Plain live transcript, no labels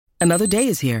Another day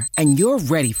is here, and you're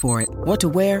ready for it. What to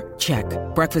wear? Check.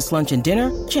 Breakfast, lunch, and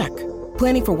dinner? Check.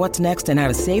 Planning for what's next and how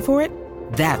to save for it?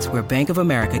 That's where Bank of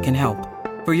America can help.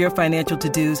 For your financial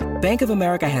to-dos, Bank of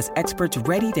America has experts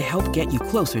ready to help get you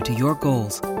closer to your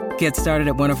goals. Get started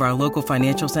at one of our local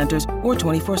financial centers or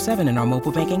 24/7 in our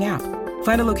mobile banking app.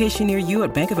 Find a location near you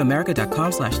at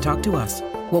bankofamerica.com/talktous.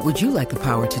 What would you like the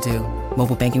power to do?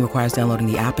 Mobile banking requires downloading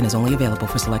the app and is only available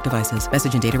for select devices.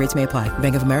 Message and data rates may apply.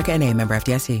 Bank of America N.A., member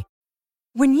FDIC.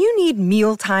 When you need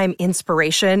mealtime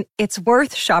inspiration, it's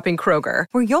worth shopping Kroger,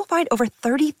 where you'll find over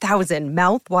 30,000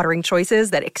 mouth-watering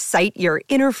choices that excite your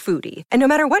inner foodie. And no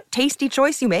matter what tasty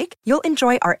choice you make, you'll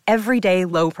enjoy our everyday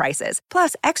low prices,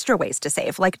 plus extra ways to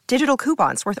save, like digital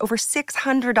coupons worth over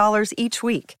 $600 each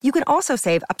week. You can also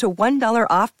save up to $1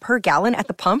 off per gallon at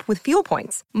the pump with fuel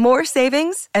points. More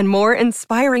savings and more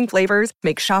inspiring flavors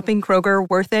make shopping Kroger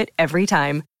worth it every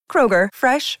time. Kroger,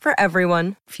 fresh for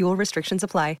everyone. Fuel restrictions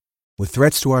apply. With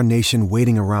threats to our nation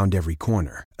waiting around every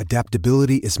corner,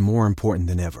 adaptability is more important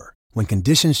than ever. When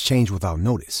conditions change without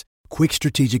notice, quick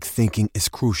strategic thinking is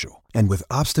crucial. And with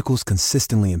obstacles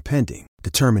consistently impending,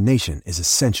 determination is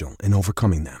essential in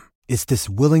overcoming them. It's this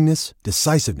willingness,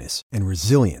 decisiveness, and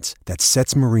resilience that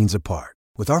sets Marines apart.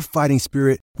 With our fighting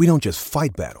spirit, we don't just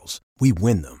fight battles, we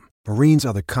win them. Marines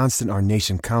are the constant our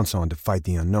nation counts on to fight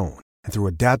the unknown. And through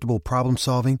adaptable problem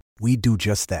solving, we do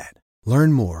just that.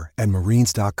 Learn more at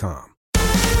marines.com.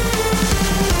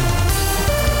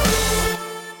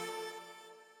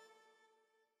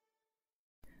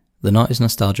 The Not Is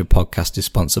Nostalgia podcast is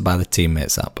sponsored by the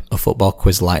Teammates app, a football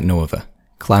quiz like no other.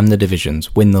 Climb the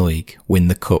divisions, win the league, win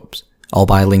the cups, all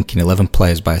by linking 11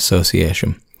 players by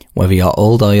association. Whether you're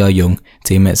old or you're young,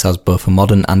 Teammates has both a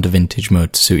modern and a vintage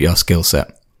mode to suit your skill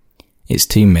set. It's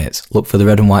Teammates. Look for the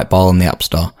red and white ball on the App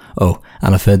Store. Oh,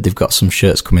 and I've heard they've got some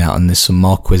shirts coming out and there's some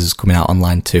more quizzes coming out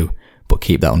online too, but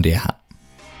keep that under your hat.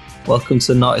 Welcome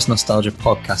to the Not Is Nostalgia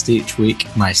podcast. Each week,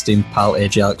 my esteemed pal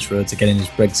AJ Alex Rhodes are getting his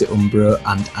Brexit Umbro,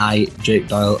 and I, Jake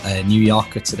Doyle, a New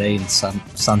Yorker today in San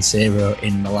Siro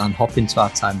in Milan, hop into our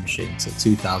time machine to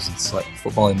 2000 to select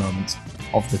footballing moments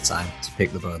of the time to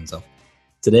pick the bones off.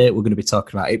 Today, we're going to be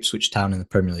talking about Ipswich Town in the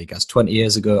Premier League, as 20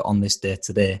 years ago on this day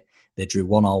today, they drew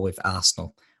 1-1 with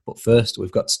Arsenal. But first, we've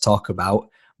got to talk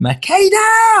about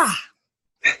Makeda!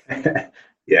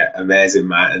 Yeah, amazing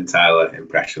Martin Tyler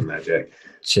impression there, Jake.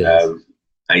 Cheers.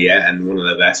 And one of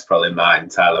the best probably Martin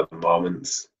Tyler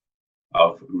moments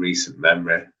of recent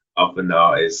memory of the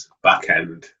noughties.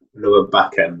 Another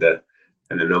backender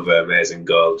and another amazing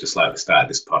goal, just like we started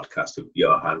this podcast with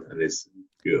Johan and his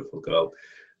beautiful goal.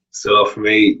 So for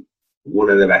me, one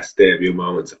of the best debut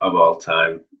moments of all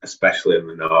time, especially in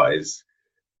the noughties,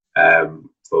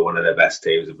 for one of the best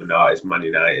teams of the noughties, Man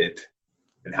United,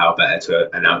 and how better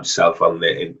to announce yourself on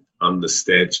the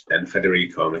stage than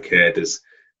Federico Makeda's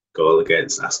goal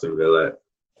against Aston Villa,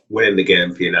 winning the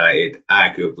game for United,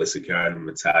 arguably securing them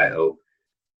the title,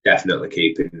 definitely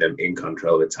keeping them in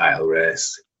control of the title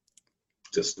race.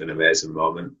 Just an amazing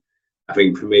moment. I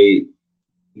think for me,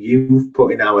 you've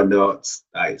put in our notes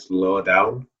that it's low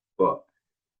down, but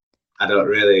I don't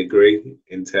really agree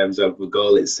in terms of the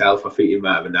goal itself. I think you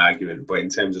might have an argument, but in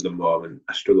terms of the moment,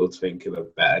 I struggle to think of a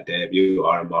better debut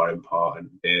or a more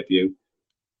important debut.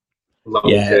 Long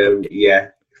term,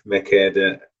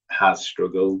 Makeda has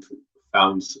struggled,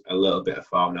 found a little bit of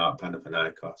form now at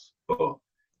Panathinaikos, but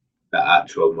that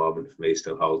actual moment for me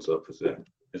still holds up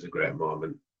as a great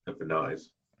moment of the noughties.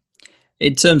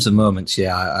 In terms of moments,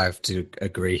 I have to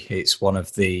agree. It's one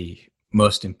of the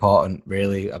most important,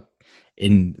 really.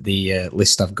 In the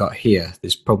list I've got here,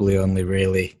 there's probably only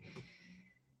really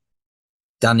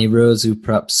Danny Rose, who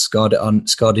perhaps scored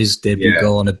his debut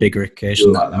goal on a bigger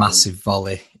occasion, that massive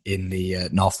volley in the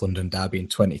North London derby in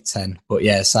 2010. But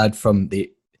yeah, aside from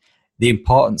the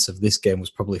importance of this game was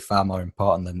probably far more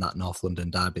important than that North London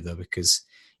derby, though, because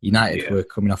United were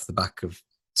coming off the back of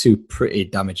two pretty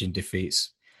damaging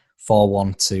defeats.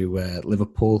 4-1 to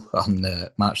Liverpool on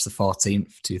March the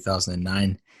 14th,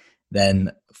 2009.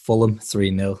 Then Fulham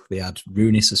 3-0. They had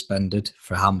Rooney suspended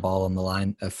for a handball on the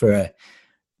line, for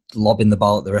lobbing the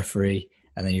ball at the referee.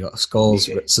 And then you got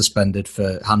Scholes suspended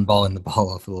for handballing the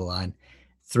ball off of the line.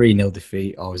 3-0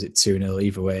 defeat, or was it 2-0?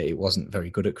 Either way, it wasn't very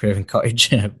good at Craven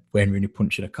Cottage. Wayne Rooney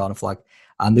punching a corner flag.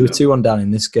 And they were 2-1 down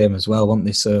in this game as well, weren't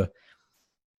they? So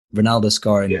Ronaldo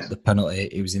scoring the penalty,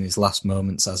 he was in his last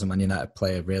moments as a Man United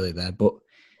player, really, there. But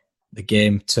the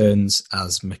game turns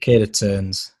as Makeda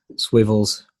turns,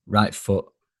 swivels, right foot,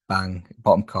 bang,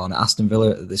 bottom corner. Aston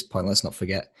Villa, at this point, let's not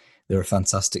forget, they were a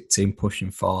fantastic team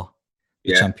pushing for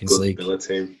the Champions League. Villa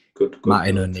team. Good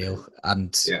Martin O'Neill.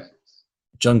 And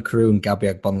John Carew and Gabby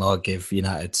Agbonlahor give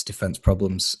United's defence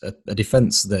problems. A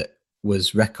defence that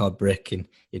was record-breaking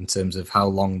in terms of how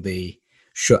long they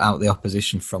shut out the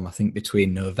opposition from, I think,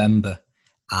 between November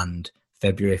and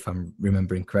February, if I'm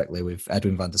remembering correctly, with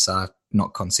Edwin van der Sar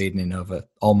not conceding in over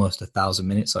almost 1,000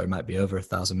 minutes, or it might be over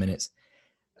 1,000 minutes.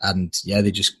 And yeah,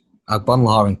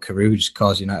 Agbonlahor and Carew just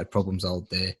caused United problems all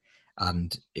day.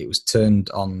 And it was turned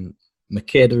on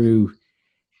Macheda, who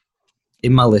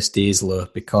in my list he is low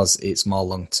because it's more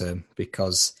long-term,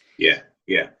 because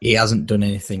he hasn't done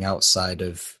anything outside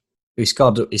of... He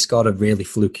scored a really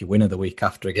fluky winner the week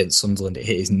after against Sunderland. It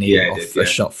hit his knee off a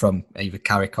shot from either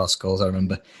Carrick or Scholes, I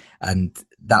remember. And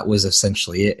that was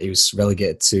essentially it. He was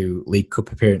relegated to League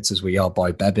Cup appearances with your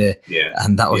boy Bebe. Yeah.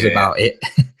 And that was about it.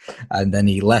 And then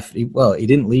he left. He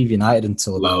didn't leave United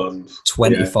until about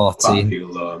 2014.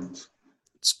 Yeah,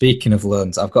 Speaking of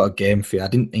loans, I've got a game for you. I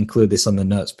didn't include this on the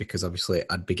notes because obviously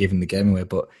I'd be giving the game away,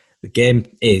 but the game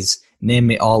is name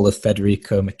me all of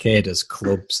Federico Macheda's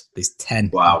clubs. There's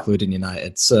 10, including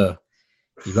United. So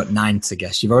you've got 9 to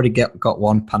guess. You've already got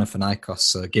one, Panathinaikos,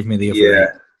 so give me the other 8.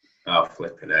 Oh,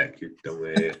 flipping heck, you've done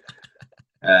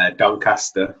it.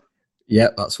 Doncaster. Yeah,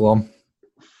 that's one.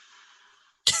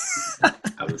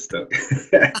 I'm stuck.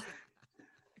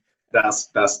 that's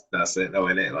it though,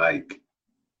 isn't it? Like,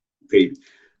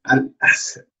 and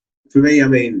for me, I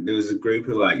mean, there was a group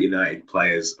of like United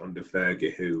players under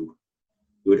Fergie who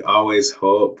would always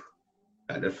hope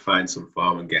that they'd find some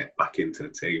form and get back into the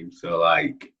team. So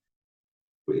like,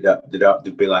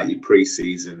 there'd be like your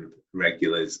pre-season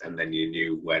regulars, and then you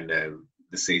knew when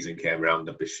the season came around,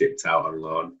 they'd be shipped out on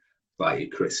loan, like your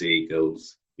Chris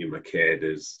Eagles, your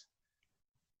Machedas,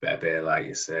 Bebe, like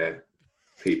you say,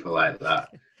 people like that.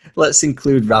 Let's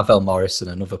include Ravel Morrison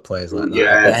and other players like that.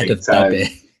 Yeah,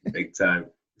 big time.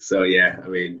 So yeah, I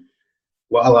mean,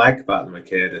 what I like about the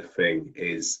Macheda thing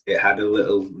is it had a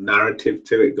little narrative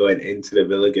to it going into the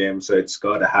Villa game. So it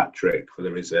scored a hat-trick for the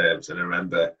reserves, and I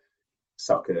remember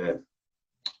Soccer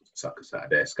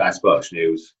Saturday, Sky Sports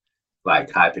News, like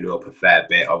hyping up a fair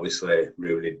bit. Obviously,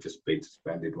 Rooney had just been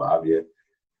suspended, what have you.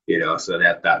 You know, so they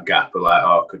had that gap of like,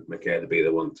 oh, could Macheda be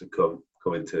the one to come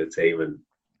into the team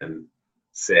and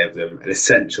save them? And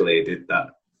essentially he did that.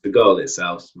 The goal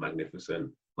itself's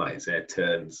magnificent. Like I say,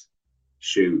 turns,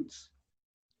 shoots,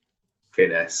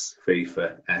 finesse,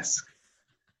 FIFA-esque.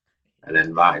 And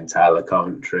then Martin Tyler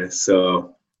commentary.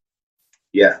 So,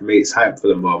 yeah, for me, it's hype for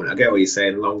the moment. I get what you're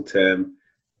saying. Long term,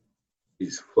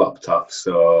 he's flopped off.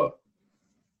 So,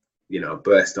 you know,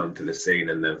 burst onto the scene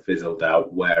and then fizzled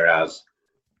out. Whereas,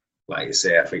 like you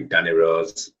say, I think Danny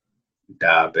Rose,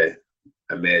 Derby,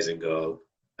 amazing goal.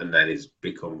 And then he's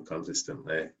become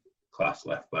consistently class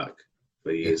left back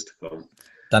for years to come.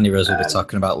 Danny Rose will be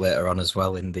talking about later on as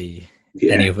well in the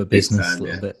Any Other Business a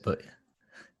little bit. But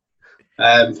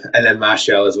and then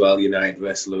Martial as well, United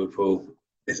versus Liverpool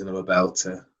is another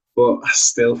belter. But I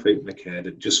still think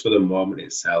Macheda, just for the moment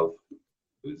itself,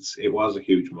 it was a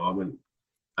huge moment.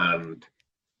 And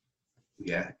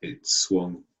yeah, it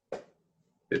swung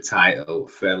the title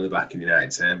firmly back in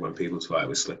United's hand when people thought it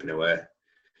was slipping away.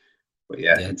 But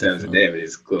yeah, in terms of naming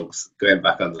his clubs, going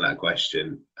back onto that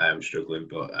question, I'm struggling,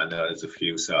 but I know there's a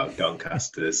few sort of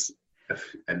Doncasters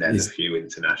and then a few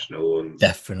international ones.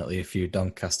 Definitely a few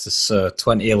Doncasters. So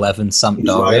 2011 Sampdoria.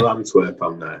 Royal Antwerp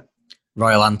on there?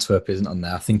 Royal Antwerp isn't on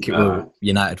there. I think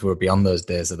United were beyond those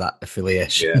days of that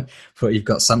affiliation. Yeah. But you've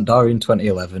got Sampdoria in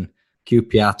 2011,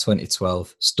 QPR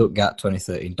 2012, Stuttgart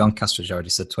 2013, Doncaster, as you already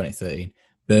said, 2013,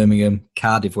 Birmingham,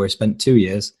 Cardiff, where he spent 2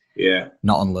 years,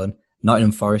 not on loan,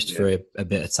 Nottingham Forest for a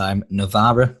bit of time,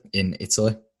 Novara in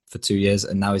Italy for 2 years,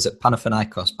 and now he's at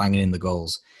Panathinaikos banging in the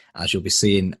goals, as you'll be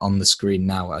seeing on the screen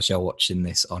now as you're watching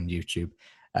this on YouTube.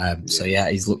 So yeah,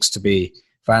 he looks to be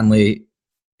finally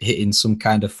hitting some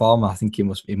kind of form. I think he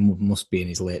must be in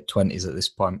his late 20s at this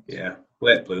point. Yeah,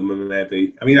 late bloomer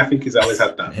maybe. I mean, I think he's always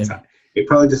had that. He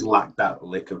probably just lacked that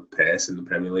lick of pace in the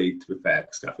Premier League, to be fair,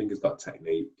 because I think he's got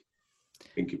technique. I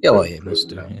think he must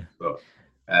do. Yeah. But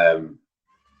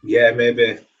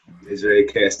maybe is there a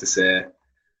case to say,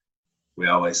 we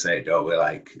always say it, don't we,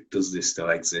 like, does this still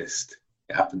exist?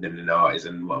 It happened in the noughties,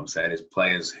 and what I'm saying is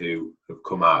players who have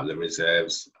come out of the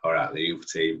reserves or out of the youth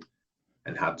team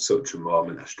and had such a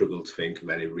moment, I struggle to think of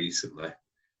any recently,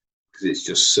 because it's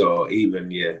just so, even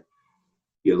your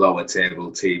lower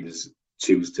table teams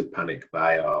choose to panic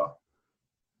buy or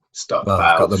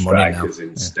stockpile the strikers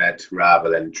instead, rather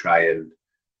than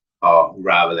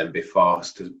be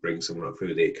forced to bring someone up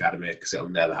through the academy, because it'll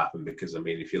never happen. Because I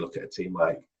mean, if you look at a team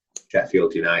like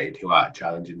Sheffield United, who are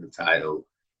challenging the title,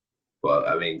 But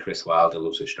I mean, Chris Wilder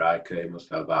loves a striker. He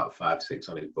must have about 5, 6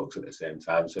 on his books at the same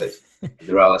time. So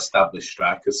they're all established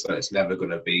strikers. So it's never going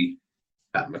to be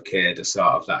that Makeda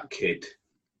sort of that kid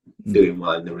doing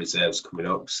well in the reserves coming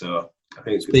up. So I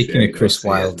think speaking of Chris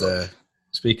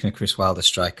Wilder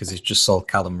strikers, he's just sold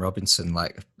Callum Robinson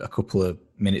like a couple of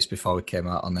minutes before we came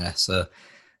out on there. So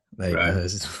there you go.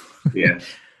 Yeah,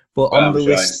 but on the sure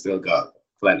list, he's still got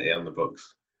plenty on the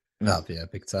books. Oh, yeah,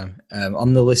 big time.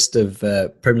 On the list of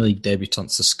Premier League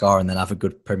debutants to score and then have a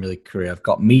good Premier League career, I've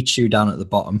got Michu down at the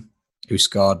bottom, who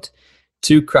scored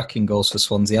 2 cracking goals for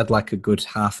Swansea. He had like a good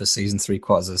half a season,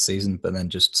 3/4 of the season, but then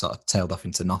just sort of tailed off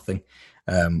into nothing.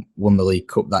 Won the League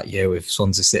Cup that year with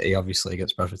Swansea City, obviously,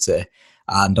 against Bradford City.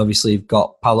 And obviously, you've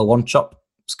got Paulo Wanchope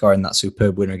scoring that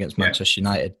superb winner against Manchester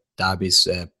United, Derby's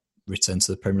return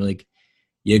to the Premier League.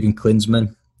 Jurgen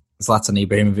Klinsmann, Zlatan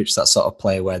Ibrahimovic, that sort of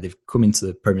player where they've come into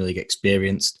the Premier League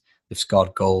experienced, they've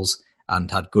scored goals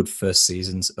and had good first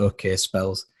seasons, okay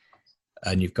spells.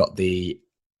 And you've got the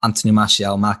Anthony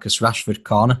Martial, Marcus Rashford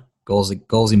corner, goals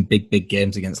in big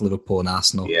games against Liverpool and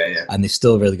Arsenal. Yeah. And they've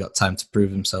still really got time to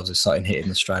prove themselves. They're starting hitting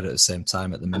the stride at the same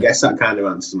time at the minute. I guess that kind of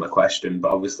answers my question,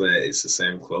 but obviously it's the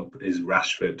same club. Is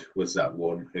Rashford was that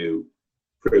one who,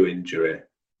 through injury,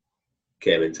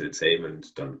 came into the team and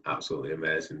done absolutely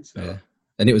amazing. So. Yeah.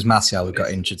 And it was Martial who got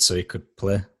injured so he could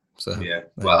play. So yeah,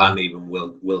 well, and even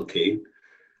Will Keane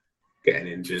getting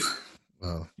injured.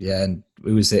 Well, yeah, and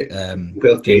who was it?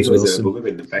 Will James Keane was above him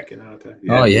in the pecking order.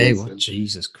 Yeah, he was.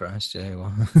 Jesus Christ, yeah, he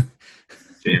was.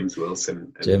 James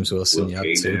Wilson. You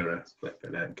had to.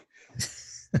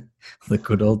 The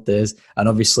good old days. And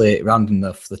obviously, rounding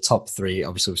off the top 3,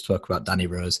 obviously we spoke about Danny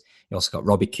Rose. You also got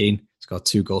Robbie Keane. He's got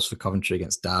 2 goals for Coventry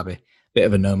against Derby. Bit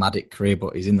of a nomadic career,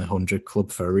 but he's in the 100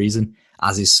 club for a reason,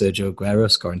 as is Sergio Aguero,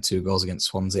 scoring 2 goals against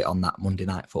Swansea on that Monday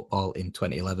Night Football in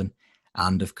 2011.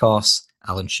 And, of course,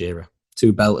 Alan Shearer.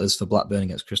 2 belters for Blackburn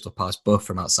against Crystal Palace, both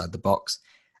from outside the box.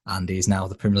 And he's now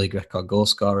the Premier League record goal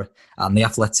scorer. And The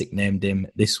Athletic named him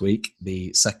this week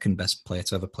the second best player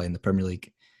to ever play in the Premier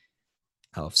League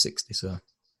out of 60. So,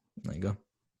 there you go.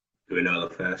 Do we know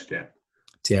the first yet?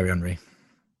 Thierry Henry.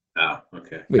 Ah,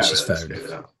 okay. Which is fair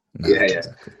enough. No, yeah.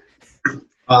 Exactly.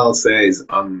 All I'll say is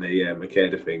on the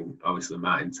Makeda thing, obviously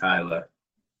Martin Tyler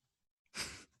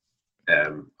he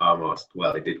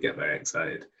did get very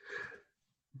excited.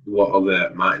 What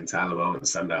other Martin Tyler moments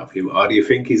stand out for you? Or do you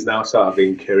think he's now sort of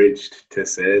encouraged to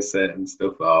say certain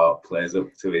stuff or plays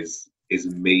up to his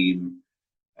meme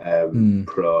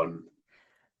prone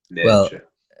nature? Well,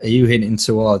 are you hinting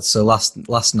towards, so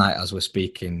last night as we're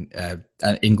speaking,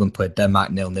 England played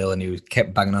Denmark 0-0 and he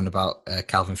kept banging on about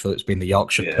Calvin Phillips being the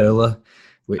Yorkshire Curler.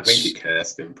 Which, I think he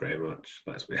cursed him pretty much,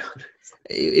 let's be honest.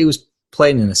 He was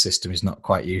playing in a system he's not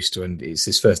quite used to, and it's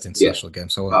his first international game,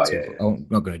 so I'm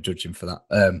not going to judge him for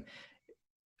that.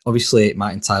 Obviously,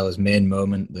 Martin Tyler's main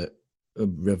moment that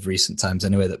of recent times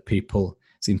anyway that people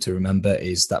seem to remember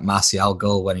is that Martial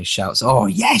goal when he shouts, "Oh,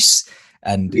 yes!"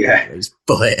 And it's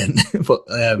blatant, but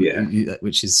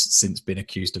which has since been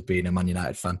accused of being a Man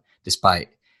United fan, despite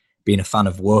being a fan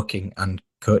of Woking and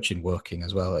coaching Woking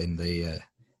as well in the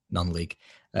non-league.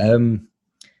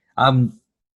 I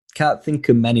can't think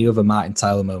of many other Martin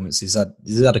Tyler moments. He's had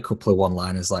a couple of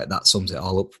one-liners like that sums it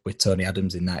all up with Tony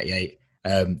Adams in '98.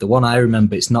 The one I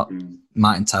remember, it's not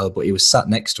Martin Tyler, but he was sat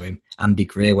next to him, Andy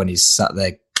Gray, when he's sat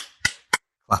there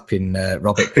clapping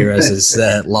Robert Perez's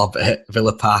lob at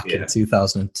Villa Park in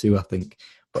 2002, I think.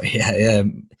 But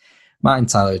Martin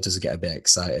Tyler does get a bit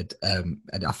excited. And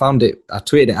I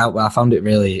tweeted it out, but I found it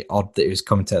really odd that he was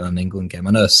commentating on an England game.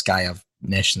 I know Sky have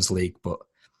Nations League, but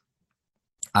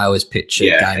I always picture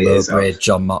Guy Mowbray,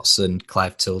 John Motson,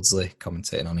 Clive Tildesley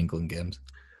commentating on England games.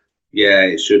 Yeah,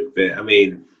 it should be. I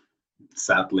mean,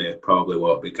 sadly, it probably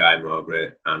won't be Guy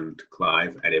Mowbray and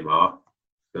Clive anymore.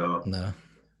 So no.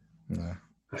 I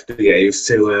have to get used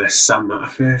to Sam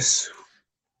Matterface.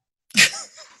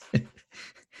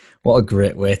 What a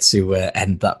great way to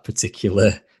end that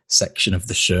particular section of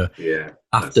the show. Yeah.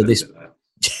 After this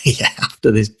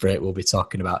break, we'll be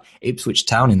talking about Ipswich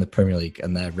Town in the Premier League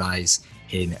and their rise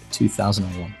in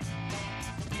 2001.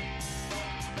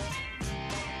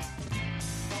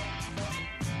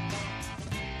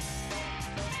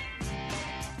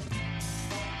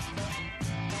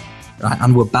 Right,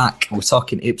 and we're back. We're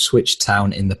talking Ipswich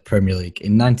Town in the Premier League.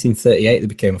 In 1938, they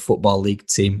became a Football League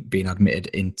team, being admitted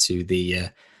into the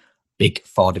Big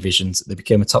Four divisions. They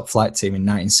became a top-flight team in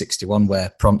 1961, where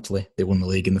promptly they won the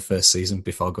league in the first season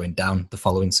before going down the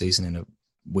following season in a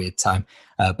weird time.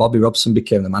 Bobby Robson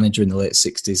became the manager in the late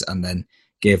 60s and then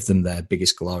gave them their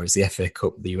biggest glories, the FA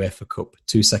Cup, the UEFA Cup,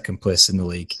 2 second place in the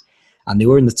league. And they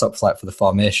were in the top flight for the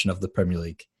formation of the Premier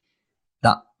League.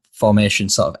 that formation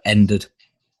sort of ended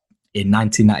in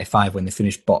 1995 when they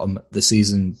finished bottom, the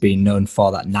season being known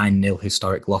for that 9-0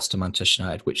 historic loss to Manchester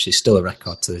United, which is still a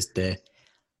record to this day.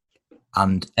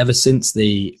 And ever since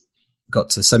they got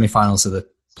to the semi-finals of the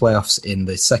playoffs in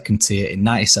the second tier in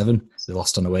 97, they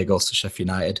lost on away goals to Sheffield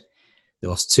United. They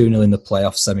lost 2-0 in the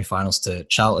playoff semi-finals to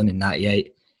Charlton in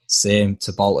 98, same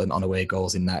to Bolton on away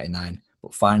goals in 99.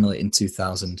 But finally in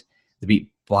 2000, they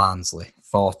beat Barnsley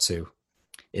 4-2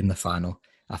 in the final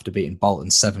after beating Bolton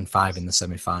 7-5 in the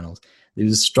semi-finals. There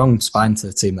was a strong spine to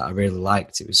the team that I really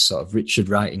liked. It was sort of Richard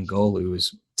Wright in goal, who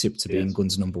was tipped to be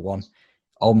England's number one,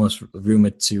 almost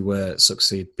rumoured to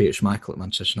succeed Peter Schmeichel at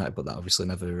Manchester United, but that obviously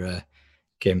never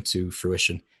came to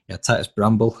fruition. You had Titus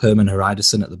Bramble, Herman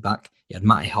Hreidarsson at the back. You had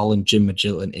Matty Holland, Jim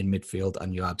Magilton in midfield,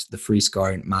 and you had the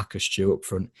free-scoring Marcus Stewart up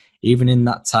front. Even in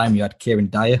that time, you had Kieran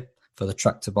Dyer for the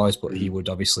Tractor Boys, but he would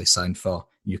obviously sign for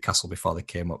Newcastle before they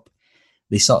came up.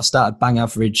 They sort of started bang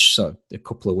average, sort of a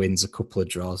couple of wins, a couple of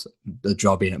draws, the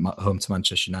draw being at home to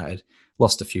Manchester United,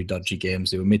 lost a few dodgy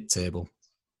games, they were mid-table.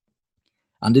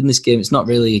 And in this game, it's not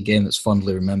really a game that's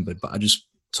fondly remembered, but I just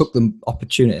took the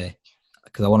opportunity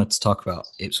because I wanted to talk about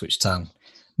Ipswich Town.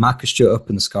 Marcus Stewart up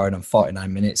in the scoring on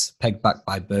 49 minutes, pegged back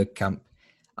by Bergkamp,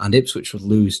 and Ipswich would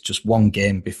lose just one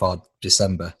game before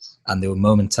December, and they were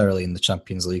momentarily in the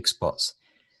Champions League spots.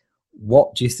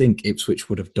 What do you think Ipswich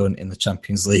would have done in the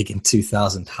Champions League in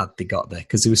 2000 had they got there?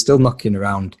 Because they were still knocking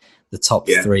around the top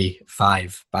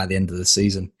 3-5 by the end of the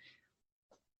season.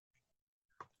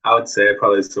 I would say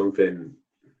probably something,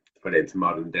 put it into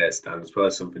modern day standards,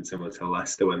 probably something similar to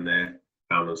Leicester when they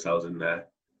found themselves in there.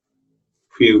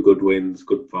 Few good wins,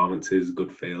 good performances,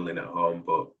 good fielding at home,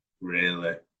 but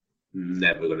really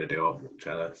never going to do up much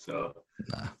either.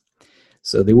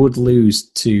 So they would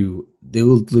lose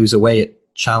away at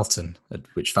Charlton,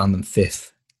 which found them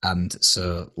 5th, and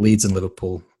so Leeds and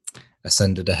Liverpool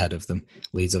ascended ahead of them.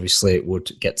 Leeds obviously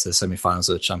would get to the semi-finals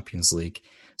of the Champions League.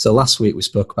 So last week we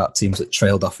spoke about teams that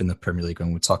trailed off in the Premier League, and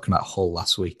we were talking about Hull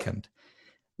last weekend.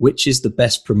 Which is the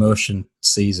best promotion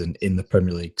season in the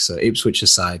Premier League? So Ipswich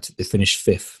aside, they finished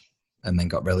 5th and then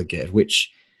got relegated.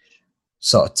 Which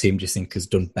sort of team do you think has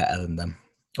done better than them?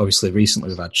 Obviously, recently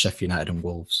we've had Sheffield United and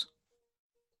Wolves.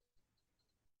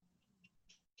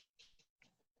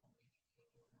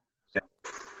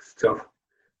 So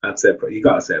I'd say you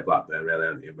got to say Blackburn, really,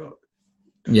 haven't you? But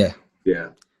yeah.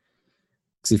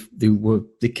 Because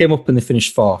they came up and they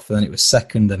finished 4th, and then it was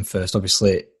 2nd, then 1st.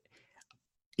 Obviously,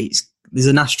 there's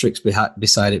an asterisk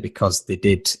beside it because they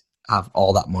did have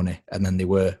all that money, and then they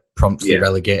were promptly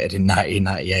relegated in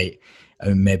 1998,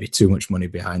 and maybe too much money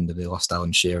behind them. They lost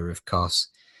Alan Shearer, of course,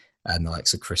 and the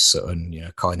likes of Chris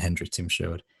Sutton, Colin Hendry, Tim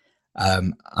Sherwood.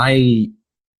 I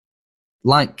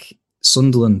like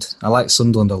Sunderland. I like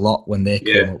Sunderland a lot when they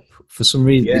came up. For some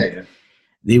reason,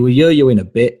 they were yo-yoing a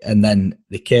bit, and then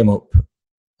they came up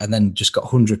and then just got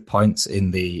 100 points in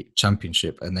the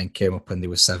Championship, and then came up and they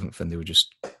were 7th, and they were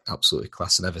just absolutely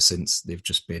class. And ever since, they've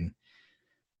just been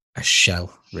a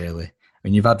shell, really. I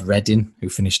mean, you've had Reading, who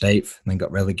finished 8th and then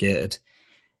got relegated.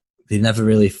 They never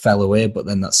really fell away, but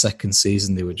then that second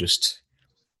season, they were just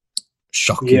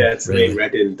shocking. Yeah, to me,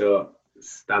 Reading don't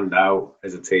stand out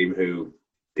as a team who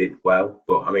did well.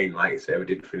 But, I mean, like you say, we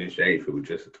did finish 8th. It was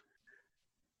just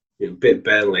a bit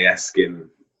Burnley-esque in...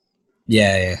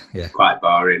 Yeah. Quite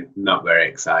boring, not very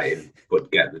exciting,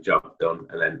 but get the job done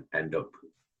and then end up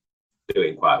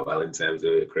doing quite well in terms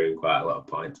of accruing quite a lot of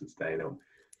points and staying up.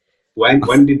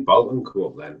 When did Bolton come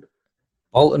up then?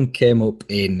 Bolton came up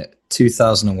in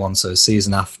 2001, so a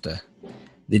season after.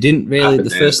 They didn't really...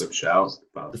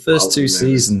 The first 2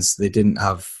 seasons, they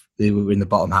were in the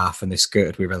bottom half and they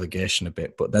skirted with relegation a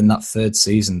bit. But then that 3rd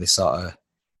season, they sort of...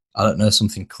 I don't know,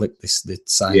 something clicked. They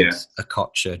signed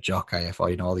Okocha, Djorkaeff,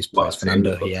 all these players,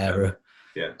 Fernando Hierro,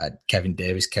 Kevin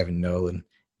Davies, Kevin Nolan,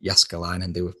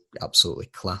 Jääskeläinen, they were absolutely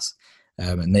class.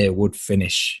 And they would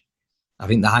finish, I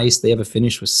think the highest they ever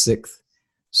finished was 6th.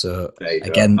 So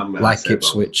again, like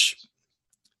Ipswich,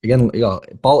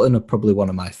 Bolton are probably one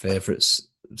of my favourites,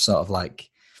 sort of like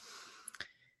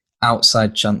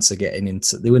outside chance of getting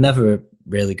into, they were never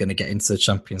really going to get into the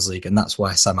Champions League, and that's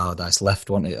why Sam Allardyce left,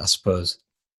 wasn't it, I suppose?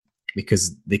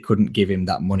 Because they couldn't give him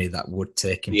that money that would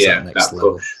take him to the next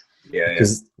level. Push.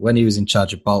 Because when he was in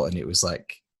charge of Bolton, it was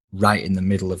like right in the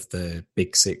middle of the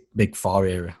big 4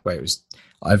 era, where it was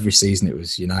every season it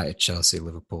was United, Chelsea,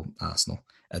 Liverpool, Arsenal,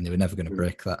 and they were never going to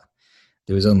break that.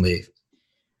 There was only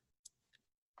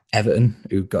Everton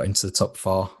who got into the top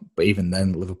 4, but even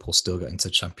then Liverpool still got into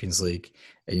the Champions League.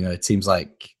 And, teams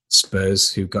like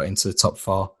Spurs who got into the top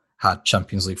 4 had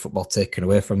Champions League football taken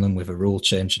away from them with a rule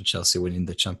change, and Chelsea winning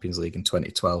the Champions League in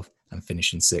 2012 and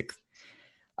finishing 6th.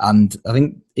 And I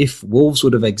think if Wolves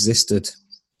would have existed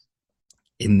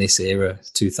in this era,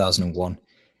 2001,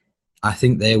 I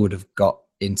think they would have got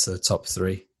into the top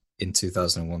 3 in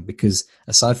 2001, because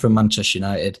aside from Manchester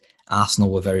United,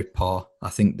 Arsenal were very poor. I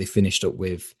think they finished up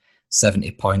with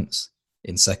 70 points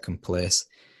in second place.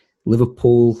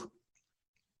 Liverpool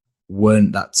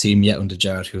weren't that team yet under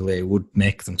Gerard Houllier. Would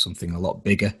make them something a lot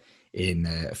bigger in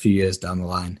a few years down the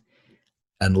line.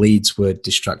 And Leeds were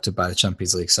distracted by the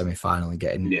Champions League semi-final and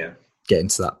getting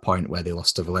to that point where they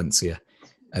lost to Valencia.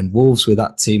 And Wolves, with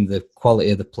that team, the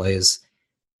quality of the players,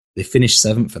 they finished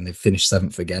 7th and they finished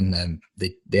 7th again.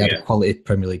 They had a quality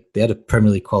Premier League. They had a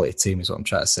Premier League quality team, is what I'm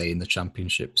trying to say, in the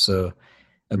Championship. So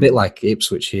a bit like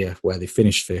Ipswich here, where they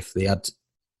finished 5th.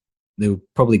 They were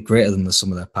probably greater than the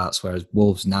sum of their parts, whereas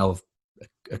Wolves now have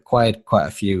acquired quite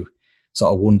a few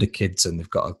sort of wonder kids, and they've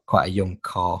got quite a young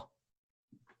core,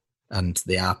 and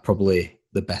they are probably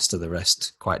the best of the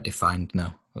rest, quite defined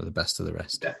now, or the best of the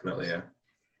rest. Definitely, yeah.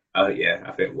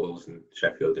 I think Wolves and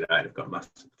Sheffield United have got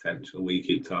massive potential. We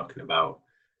keep talking about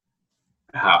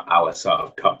how our sort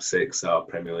of top 6 or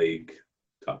Premier League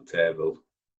top table,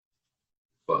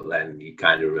 but then you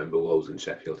kind of remember Wolves and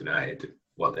Sheffield United,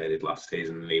 what they did last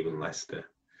season, and even Leicester.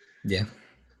 Yeah.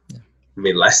 I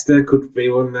mean, Leicester could be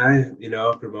one there,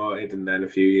 promoted, and then a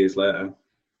few years later.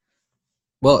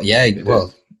 Well, yeah.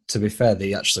 Well, to be fair,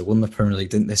 they actually won the Premier League,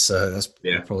 didn't they? So that's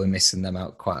probably missing them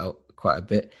out quite a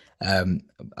bit.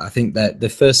 I think that the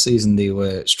first season they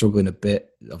were struggling a bit.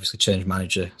 Obviously, changed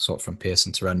manager sort of from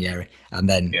Pearson to Ranieri, and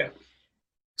then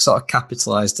sort of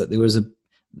capitalised that there was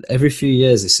every few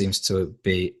years there seems to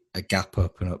be a gap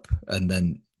open up, and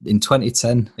then in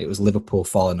 2010 it was Liverpool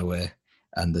falling away,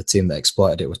 and the team that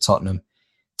exploited it was Tottenham.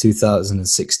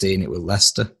 2016 it was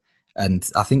Leicester, and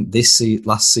I think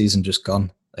last season just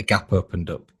gone, a gap opened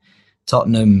up.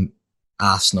 Tottenham,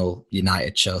 Arsenal,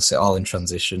 United, Chelsea, all in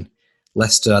transition.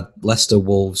 Leicester,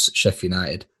 Wolves, Sheffield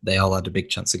United, they all had a big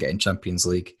chance of getting Champions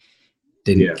League.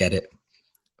 Didn't get it.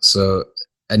 So,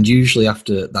 and usually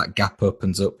after that gap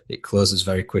opens up, it closes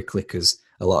very quickly, because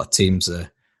a lot of teams are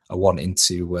wanting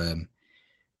to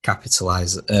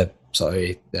capitalise.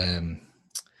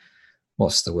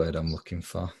 What's the word I'm looking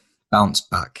for? Bounce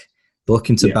back. They're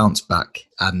looking to bounce back,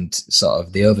 and sort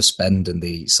of they overspend, and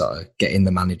they sort of get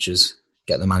the managers'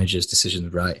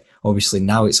 decisions right. Obviously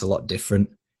now it's a lot different.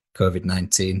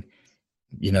 COVID-19,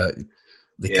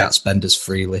 they can't spend as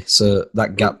freely. So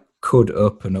that gap could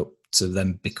open up to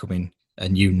them becoming a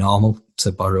new normal,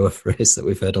 to borrow a phrase that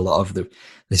we've heard a lot of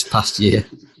this past year.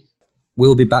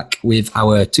 We'll be back with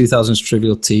our 2000s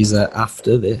Trivial Teaser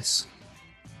after this.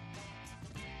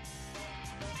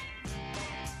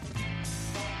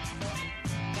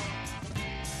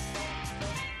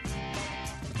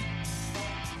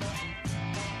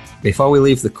 Before we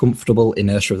leave the comfortable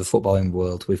inertia of the footballing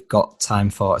world, we've got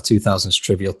time for a 2000s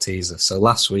Trivial Teaser. So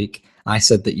last week, I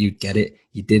said that you'd get it.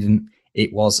 You didn't.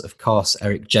 It was, of course,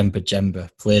 Eric Djemba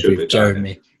played with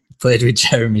Jeremy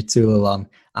Toulalan,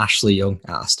 Ashley Young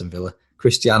at Aston Villa,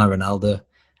 Cristiano Ronaldo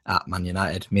at Man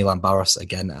United, Milan Baros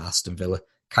again at Aston Villa,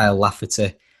 Kyle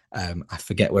Lafferty, I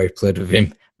forget where he played with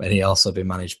him, but he also been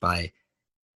managed by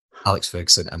Alex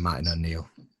Ferguson and Martin O'Neill.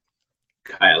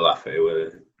 Kyle Lafferty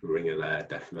with a ringer there,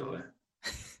 definitely.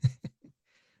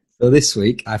 So this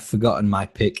week, I've forgotten my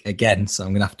pick again, so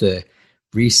I'm going to have to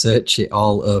research it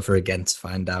all over again to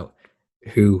find out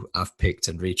who I've picked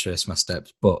and retrace my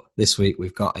steps. But this week,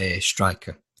 we've got a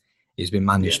striker. He's been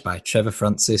managed by Trevor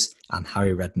Francis and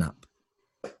Harry Redknapp.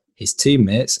 His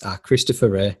teammates are Christopher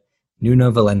Wreh,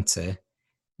 Nuno Valente,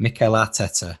 Mikel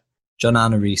Arteta, John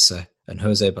Arne Riise, and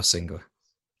Jose Bosinga.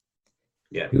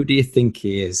 Yeah. Who do you think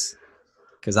he is?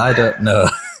 Because I don't know.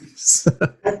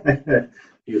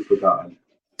 You've forgotten.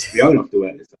 We all have to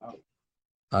work this out.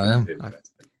 I am.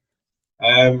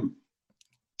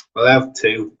 Well, I have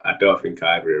two. I don't think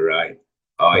either are right.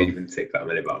 Or even tick that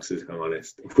many boxes, if I'm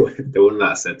honest. The one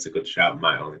that I said's a good shout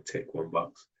might only tick one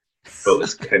box.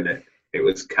 But it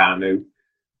was Kanu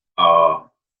or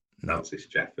Francis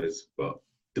Jeffers. But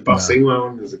the Bosinga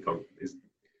one is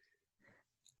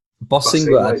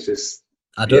Bosinga is just...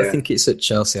 I don't think it's at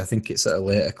Chelsea. I think it's at a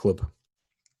later club.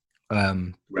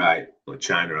 Right. Or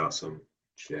China or some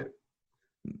shit.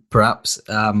 Perhaps.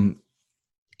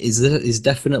 Is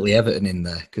definitely Everton in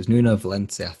there? Because Nuno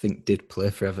Valente, I think, did play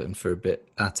for Everton for a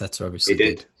bit. Arteta obviously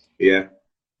did. Yeah.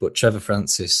 But Trevor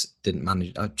Francis didn't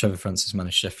manage. Trevor Francis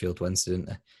managed Sheffield Wednesday, didn't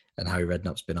he? And Harry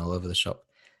Redknapp's been all over the shop,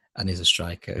 and he's a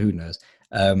striker. Who knows?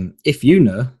 If you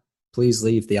know, please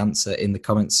leave the answer in the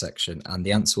comments section, and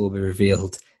the answer will be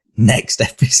revealed next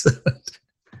episode.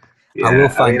 Yeah,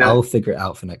 I'll figure it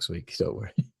out for next week. Don't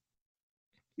worry.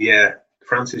 Yeah,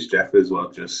 Francis Jeffers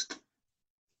was just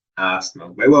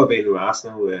Arsenal. It won't be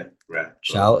Arsenal with Ray.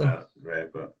 Charlton.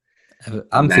 But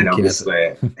I'm then thinking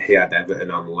obviously he had Everton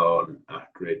on loan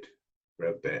at Grid for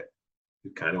a bit. He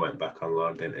kind of went back on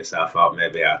loan, didn't he? So I thought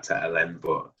maybe Arteta then,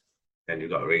 but then you've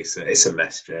got to research. It's a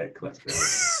mess, Jake. Let's be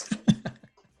honest.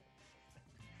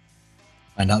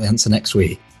 Find out the answer next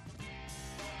week.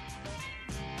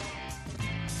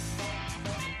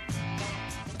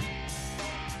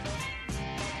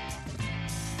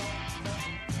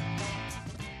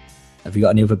 Have you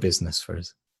got any other business for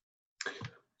us?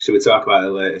 Should we talk about the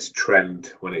latest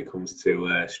trend when it comes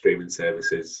to streaming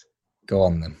services? Go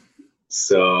on then.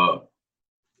 So,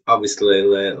 obviously,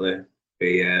 lately,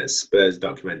 the Spurs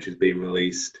documentary has been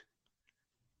released.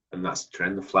 And that's the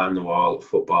trend, the fly on the wall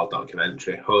football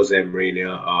documentary. Jose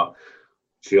Mourinho,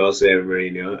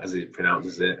 as he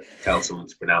pronounces it, tell someone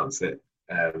to pronounce it,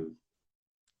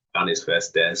 on his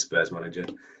first day as Spurs manager.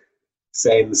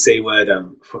 Saying the C word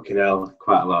and fucking hell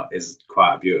quite a lot is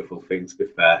quite a beautiful thing, to be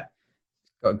fair.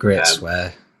 Got a great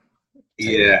swear.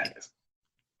 Yeah.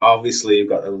 Obviously, you've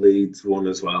got the Leeds one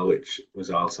as well, which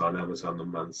was also on Amazon, the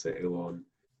Man City one.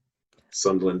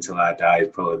 Sunderland Till I Die is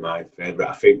probably my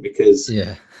favourite, I think, because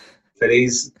for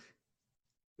these,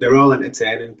 they're all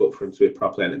entertaining, but for them to be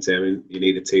properly entertaining, you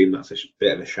need a team that's a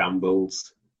bit of a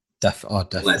shambles.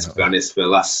 Definitely. Let's be honest, for the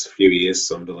last few years,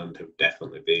 Sunderland have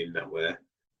definitely been that way.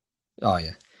 Oh,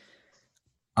 yeah.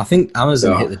 I think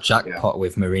Amazon hit the jackpot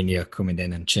with Mourinho coming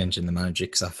in and changing the manager,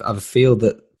 because I have a feel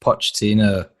that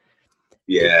Pochettino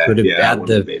could have had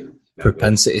the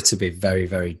propensity to be very,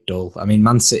 very dull. I mean,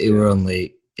 Man City were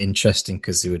only interesting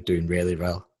because they were doing really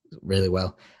well.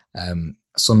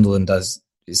 Sunderland it's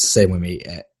the same with me.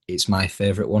 It's my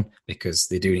favourite one because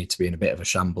they do need to be in a bit of a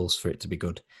shambles for it to be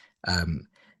good.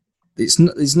 It's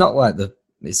not like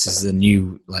this is a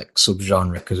new like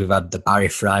subgenre, because we've had the Barry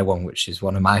Fry one, which is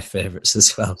one of my favourites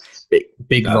as well.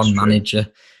 Big Ron Manager.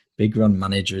 Big Ron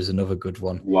Manager is another good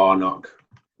one. Warnock,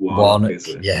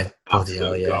 yeah, bloody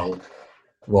hell, yeah.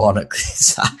 Warnock.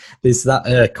 There's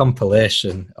that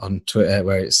compilation on Twitter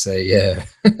where it's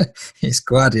it's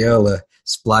Guardiola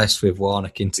spliced with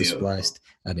Warnock interspliced,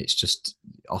 and it's just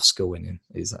Oscar winning.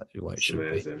 Is that what it should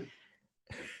amazing. Be?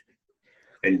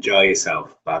 Enjoy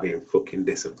yourself by being fucking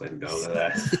disciplined over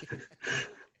there.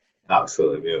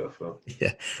 Absolutely beautiful.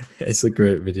 Yeah, it's a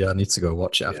great video. I need to go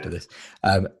watch it after this.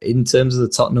 In terms of the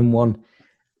Tottenham one,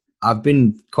 I've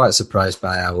been quite surprised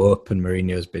by how open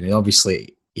Mourinho's been.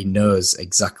 Obviously, he knows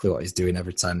exactly what he's doing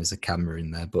every time there's a camera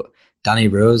in there. But Danny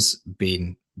Rose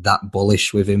being that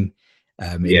bullish with him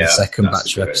in the second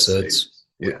batch of episodes,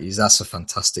 that's a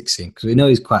fantastic scene, because we know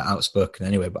he's quite outspoken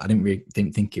anyway. But I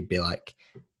didn't think he'd be like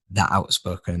that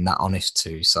outspoken and that honest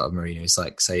to sort of Mourinho. He's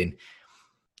like saying,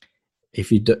 if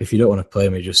you don't want to play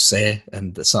me, just say.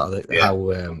 And the sort of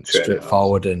how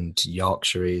straightforward and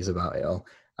Yorkshire he is about it all.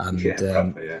 And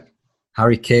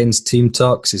Harry Kane's team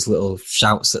talks, his little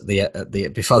shouts at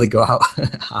the before they go out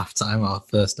at half time or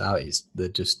first out, they're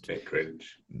just bit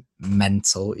cringe,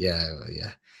 mental. Yeah.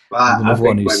 Well, I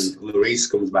think when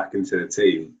Lloris comes back into the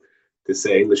team, to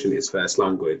say English in his first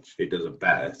language, he does a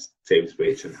better team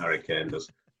speech than Harry Kane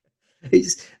does.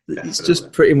 It's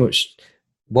just pretty much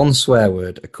one swear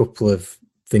word, a couple of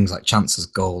things like chances,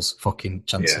 goals,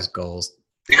 goals,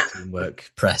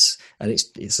 teamwork, press, and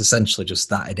it's essentially just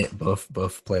that in it.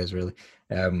 Both players really.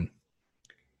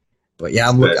 But yeah,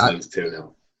 I'm looking.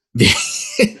 2-0.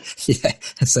 Yeah,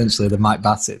 essentially the Mike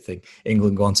Bassett thing.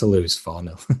 England going to lose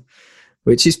 4-0,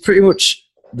 which is pretty much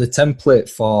the template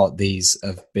for these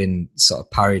have been sort of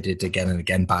parodied again and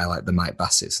again by like the Mike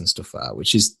Bassetts and stuff like that,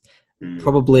 which is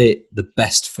probably the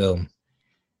best film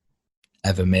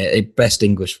ever made. Best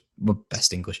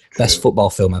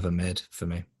football film ever made for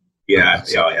me. Yeah,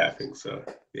 I think so.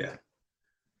 Yeah,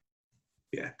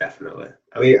 definitely.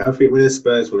 I mean, I think with the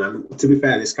Spurs one, to be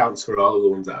fair, this counts for all of the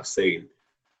ones that I've seen,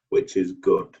 which is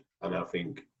good. And I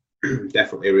think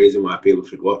definitely a reason why people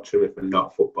should watch them if they're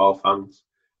not football fans,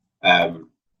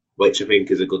 which I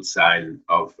think is a good sign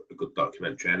of a good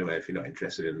documentary anyway, if you're not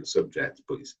interested in the subject,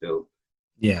 but you still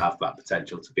have that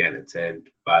potential to be entertained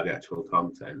by the actual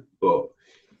content. But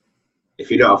if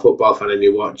you're not a football fan and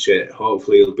you watch it,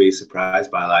 hopefully you'll be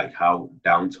surprised by like how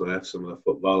down to earth some of the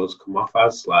footballers come off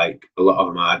as. Like a lot of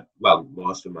them are, well,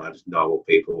 most of them are just normal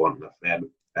people wanting a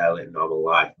fairly normal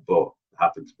life, but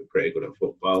happen to be pretty good at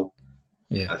football.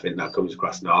 Yeah, I think that comes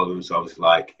across in all of them. So obviously,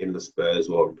 like in the Spurs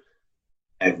one,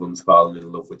 everyone's fallen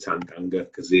in love with Tanganga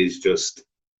because he's just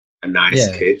a nice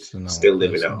kid, still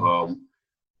living at home,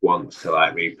 wants to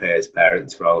like repay his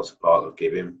parents for all the support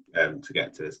they've given him to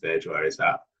get to the stage where he's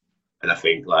at. And I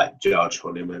think like George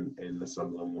Honeyman in the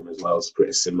Sunderland one as well is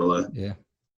pretty similar. Yeah.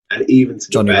 And even to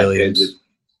Johnny Williams.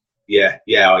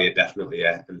 Definitely,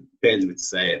 yeah. And pains me to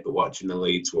say it, but watching the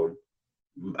Leeds one,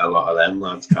 a lot of them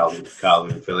lads,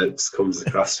 Calvin Phillips comes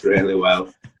across really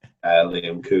well.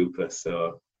 Liam Cooper,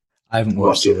 so I haven't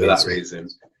watched it for that reason.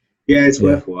 Yeah, it's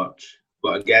worth a watch.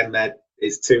 But again,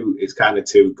 it's kind of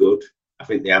too good. I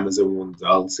think the Amazon ones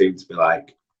all seem to be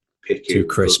like picking too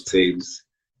crisp teams.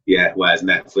 Yeah, whereas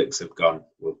Netflix have gone,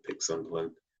 we'll pick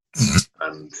Sunderland.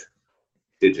 And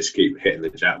they just keep hitting the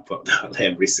jackpot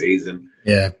every season.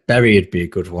 Yeah, Bury would be a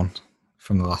good one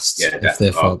from the last. Yeah, if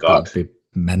they thought that'd be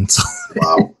mental.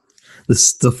 Wow. The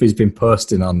stuff he's been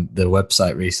posting on the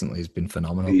website recently has been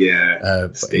phenomenal. Yeah.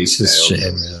 But it's just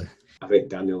shame, really. I think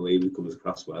Daniel Levy comes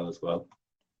across well as well.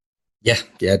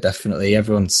 Yeah, definitely.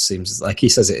 Everyone seems like he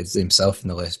says it himself in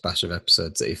the latest batch of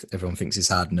episodes that everyone thinks he's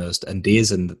hard-nosed, and he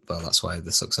is, and well, that's why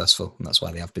they're successful, and that's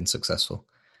why they have been successful.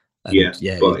 And but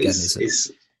again,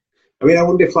 I mean, I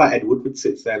wonder if like Ed Woodward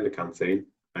sits there in the canteen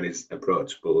and is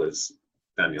approachable as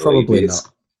Daniel Levy is.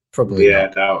 Probably not. Yeah, I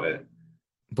doubt it.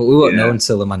 But we won't know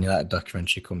until the Man United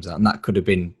documentary comes out, and that could have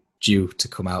been due to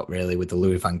come out really with the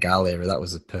Louis van Gaal era. That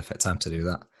was the perfect time to do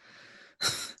that.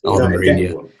 Or the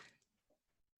Mourinho.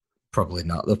 Probably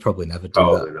not. They'll probably never do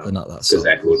that. Not. They're not that because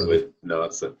Ed Woodward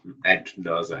knows that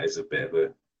is a bit of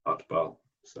a oddball.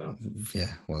 So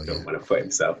don't want to put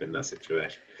himself in that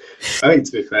situation. I think,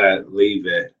 to be fair,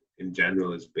 Levy in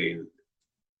general has been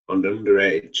an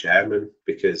underrated chairman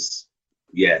because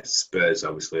Spurs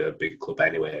obviously are a big club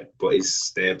anyway, but he's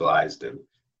stabilised them.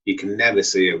 You can never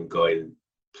see him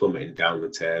plummeting down the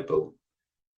table.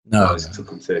 No, he's took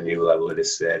them to a new level with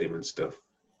his stadium and stuff.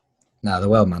 No, they're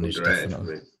well managed,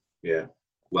 definitely. Yeah,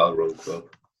 well run club.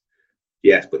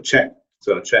 Yes, but check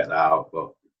that out. But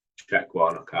check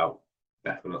Warnock out,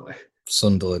 definitely.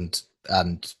 Sunderland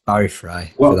and Barry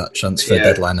Fry for that transfer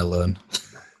deadline alone.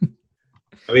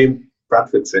 I mean,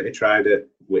 Bradford City tried it,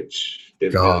 which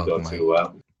didn't really go too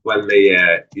well. When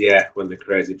the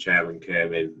crazy chairman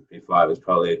came in, he thought it was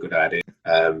probably a good idea.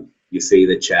 You see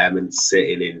the chairman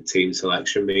sitting in team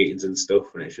selection meetings and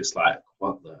stuff, and it's just like,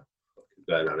 what the fuck is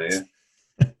going on here?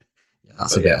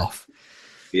 That's a bit off.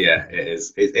 Yeah, it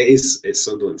is. It's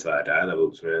Sunderland to our dire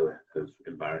levels, really, of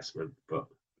embarrassment, but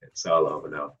it's all over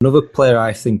now. Another player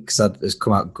I think has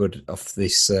come out good off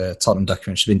this Tottenham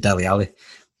documentary has been Dele Alli.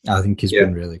 I think he's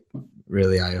been really,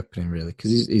 really eye-opening, really,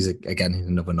 because he's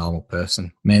another normal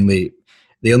person. Mainly,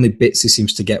 the only bits he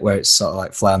seems to get where it's sort of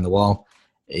like fly on the wall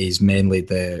is mainly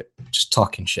the just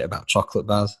talking shit about chocolate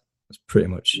bars. That's pretty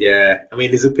much. Yeah, I mean,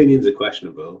 his opinions are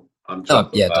questionable on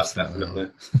chocolate bars,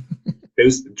 definitely.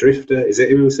 Who's Drifter? Is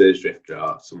it him who says Drifter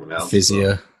or someone else?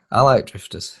 Physio. I like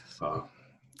Drifters. Oh,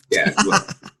 yeah. Well,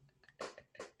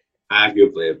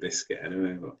 arguably a biscuit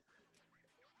anyway. But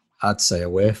I'd say a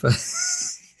wafer.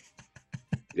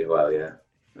 Yeah.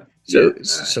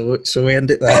 Shall we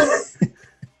end it there?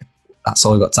 That's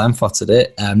all we've got time for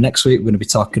today. Next week, we're going to be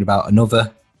talking about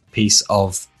another piece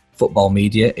of football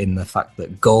media in the fact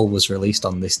that Goal was released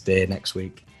on this day next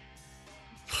week.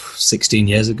 16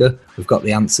 years ago. We've got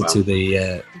the answer to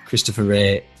the Christopher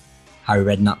Wray, Harry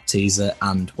Redknapp teaser,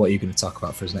 and what are you going to talk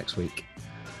about for us next week?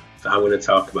 I'm going to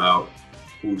talk about,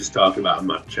 we'll just talk about a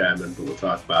mad chairman, but we'll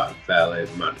talk about a fairly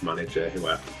mad manager who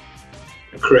had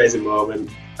a crazy moment.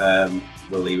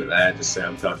 We'll leave it there, just say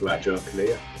I'm talking about Joe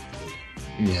Kinnear.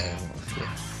 Yeah,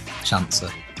 chancer.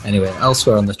 Anyway,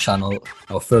 elsewhere on the channel,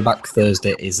 our Throwback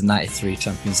Thursday is the 93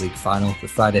 Champions League final. The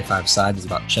Friday Five-Side is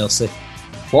about Chelsea.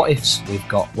 What ifs? We've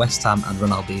got West Ham and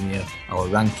Ronaldinho. Our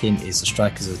ranking is the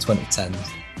strikers of the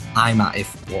 2010s. I'm at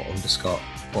fuck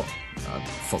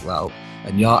that up.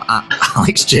 And you're at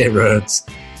Alex J. Rhodes.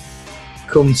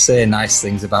 Come say nice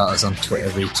things about us on Twitter,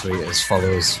 retweet us,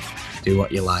 follow us, do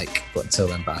what you like. But until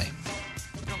then, bye.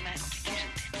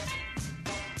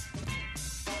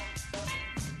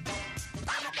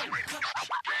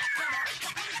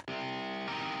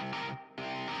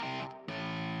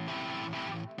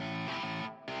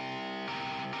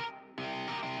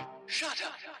 Shut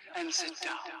up and sit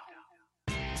down.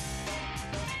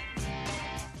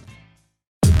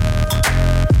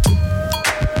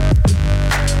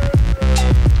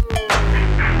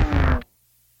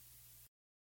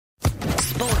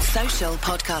 Sports Social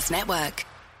Podcast Network.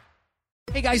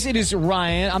 Hey guys, it is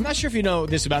Ryan. I'm not sure if you know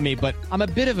this about me, but I'm a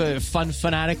bit of a fun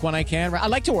fanatic when I can. I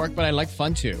like to work, but I like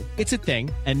fun too. It's a thing.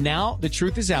 And now the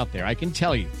truth is out there. I can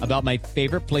tell you about my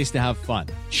favorite place to have fun.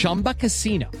 Chumba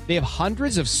Casino. They have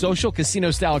hundreds of social casino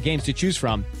style games to choose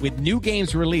from with new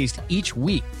games released each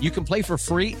week. You can play for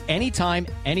free anytime,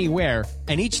 anywhere.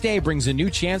 And each day brings a new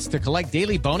chance to collect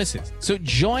daily bonuses. So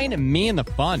join me in the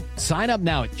fun. Sign up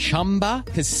now at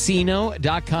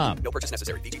ChumbaCasino.com. No purchase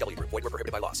necessary. VGW Group. Void where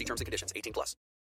prohibited by law. See terms and conditions. 18+.